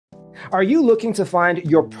Are you looking to find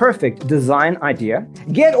your perfect design idea?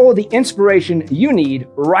 Get all the inspiration you need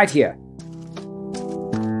right here.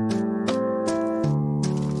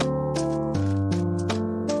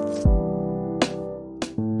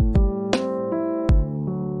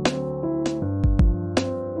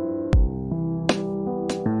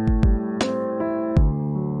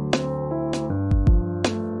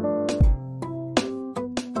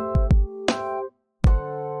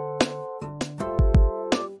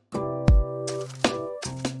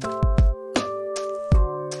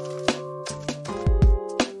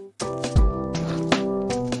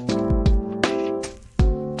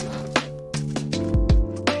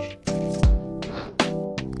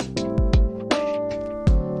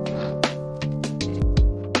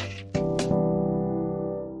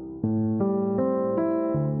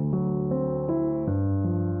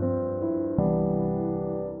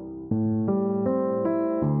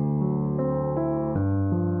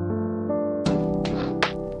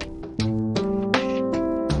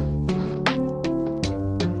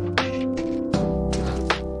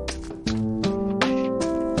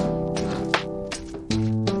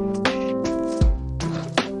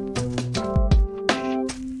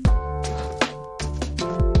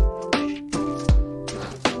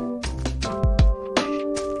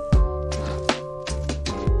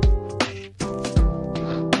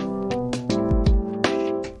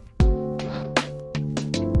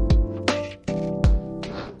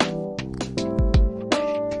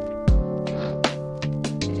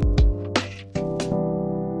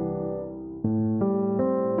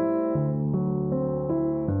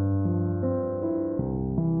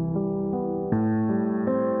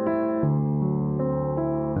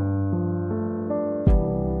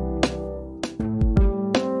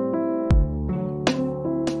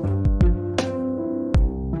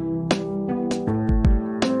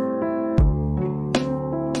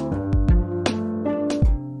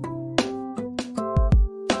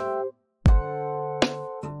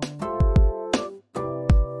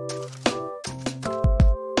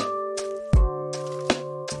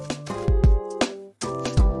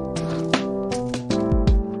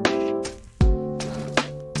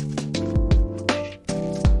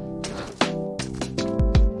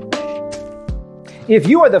 If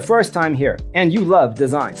you are the first time here and you love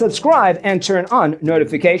design, subscribe and turn on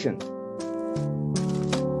notifications.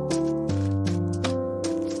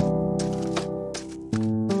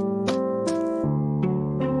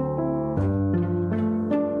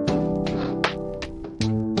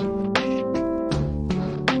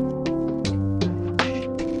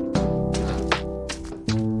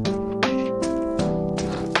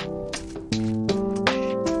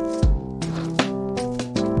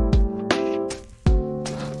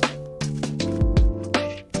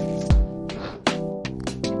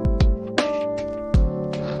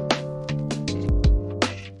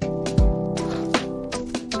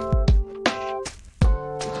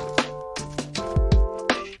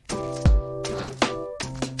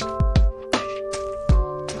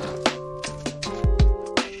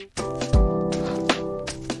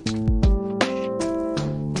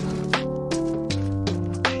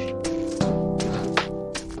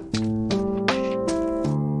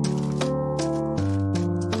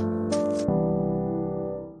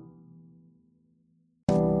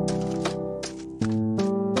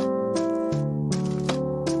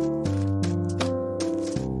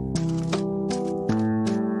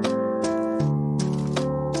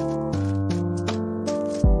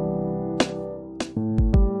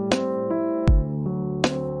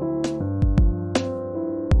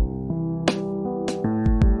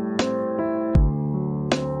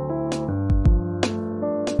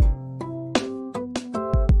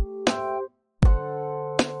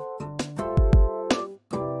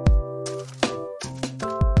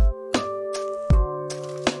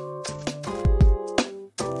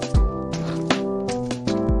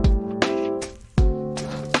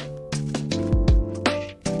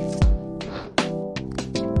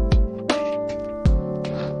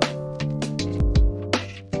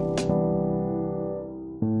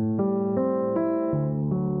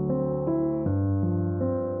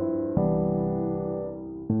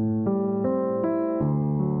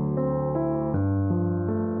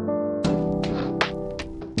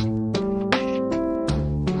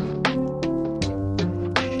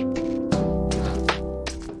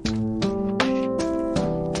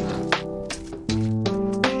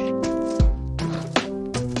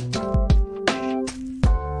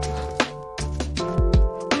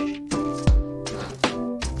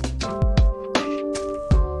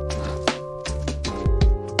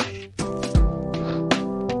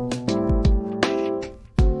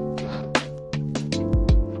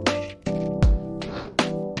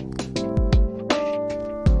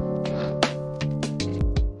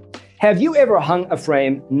 Have you ever hung a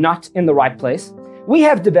frame not in the right place? We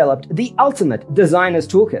have developed the ultimate designer's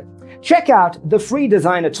toolkit. Check out the free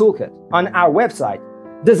designer toolkit on our website,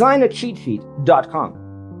 designercheatsheet.com.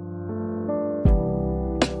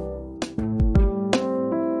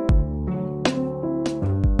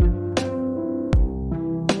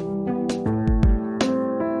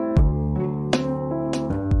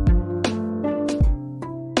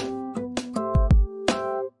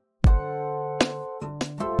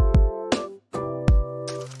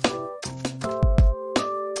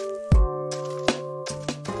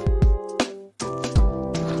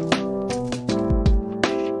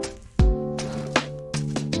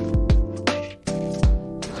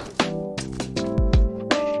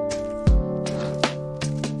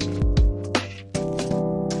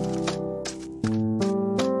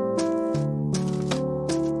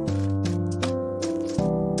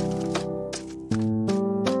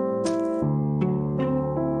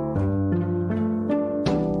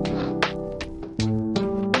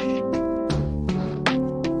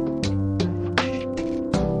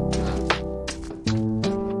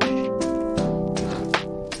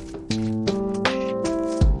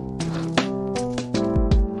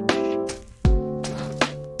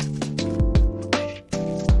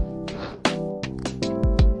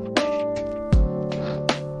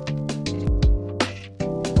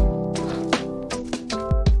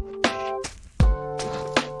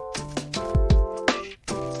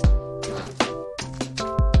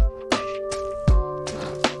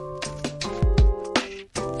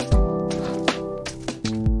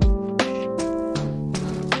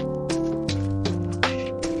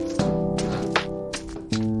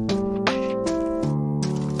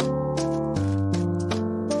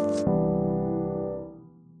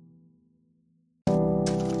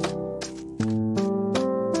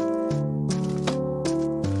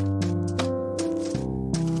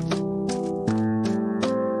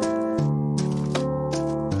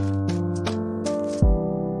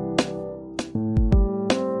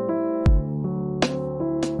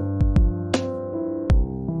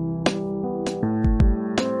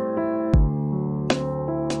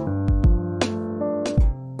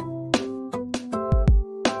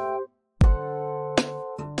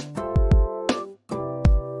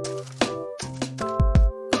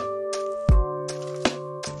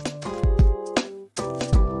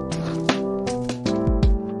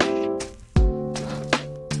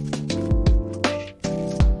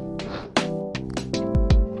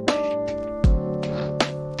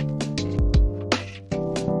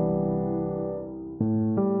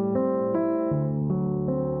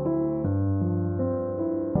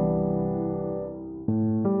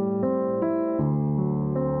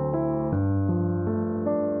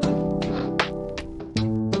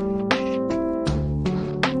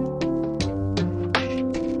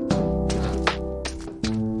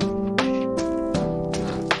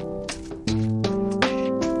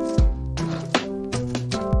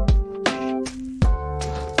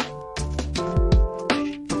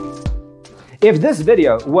 If this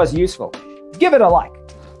video was useful, give it a like.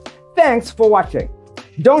 Thanks for watching.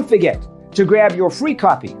 Don't forget to grab your free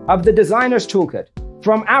copy of the Designer's Toolkit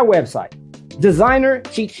from our website,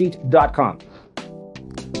 designercheatsheet.com.